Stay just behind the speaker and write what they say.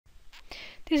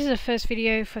This is the first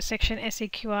video for section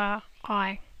Seqr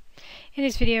I. In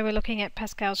this video we're looking at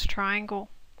Pascal's triangle.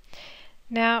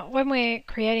 Now when we're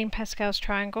creating Pascal's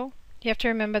triangle, you have to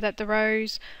remember that the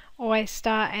rows always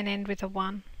start and end with a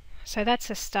 1. So that's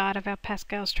the start of our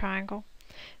Pascal's triangle.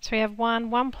 So we have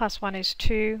 1, 1 plus 1 is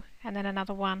 2, and then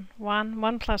another 1. 1,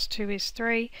 1 plus 2 is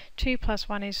 3, 2 plus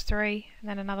 1 is 3, and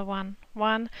then another 1.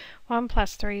 1, 1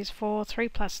 plus 3 is 4, 3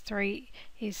 plus 3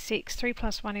 is 6, 3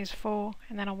 plus 1 is 4,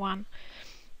 and then a 1.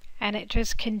 And it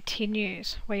just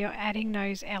continues where you're adding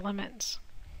those elements.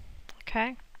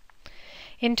 Okay.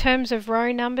 In terms of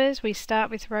row numbers, we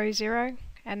start with row 0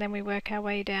 and then we work our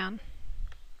way down.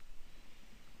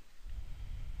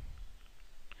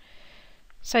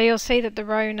 So you'll see that the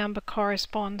row number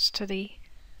corresponds to the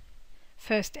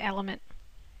first element.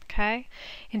 Okay.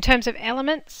 In terms of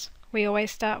elements, we always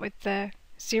start with the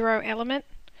 0 element,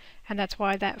 and that's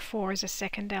why that 4 is a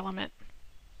second element.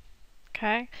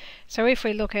 Okay, so if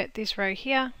we look at this row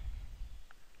here,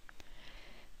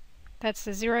 that's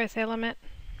the 0th element,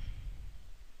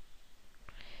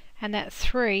 and that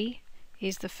 3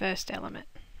 is the first element.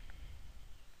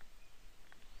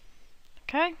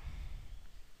 Okay,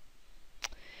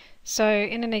 so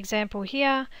in an example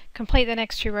here, complete the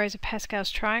next two rows of Pascal's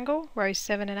triangle, rows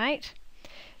 7 and 8.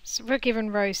 So we're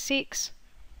given row 6.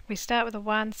 We start with a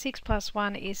 1, 6 plus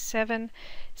 1 is 7,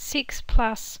 6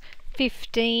 plus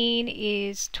 15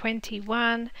 is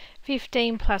 21,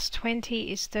 15 plus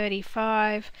 20 is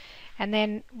 35, and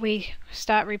then we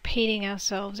start repeating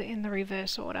ourselves in the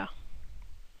reverse order.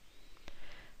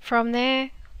 From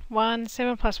there,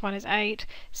 7 plus 1 is 8,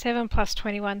 7 plus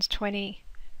 21 is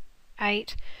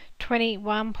 28,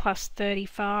 21 plus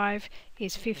 35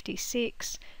 is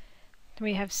 56, then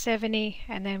we have 70,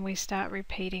 and then we start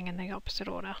repeating in the opposite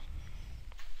order.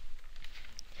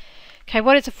 Okay,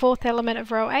 what is the fourth element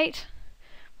of row 8?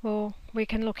 Well, we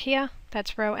can look here.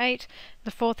 That's row 8.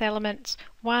 The fourth element's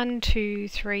 1, 2,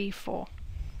 3, 4.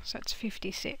 So it's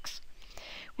 56.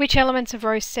 Which elements of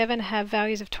row 7 have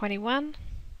values of 21?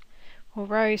 Well,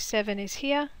 row 7 is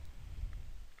here.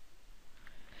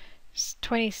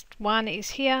 21 is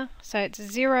here. So it's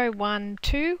 0, 1,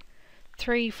 2,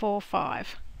 3, 4,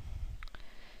 5.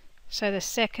 So the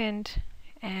second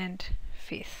and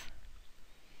fifth.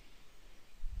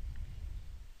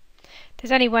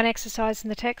 There's only one exercise in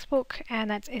the textbook, and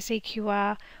that's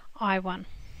Seqr I1.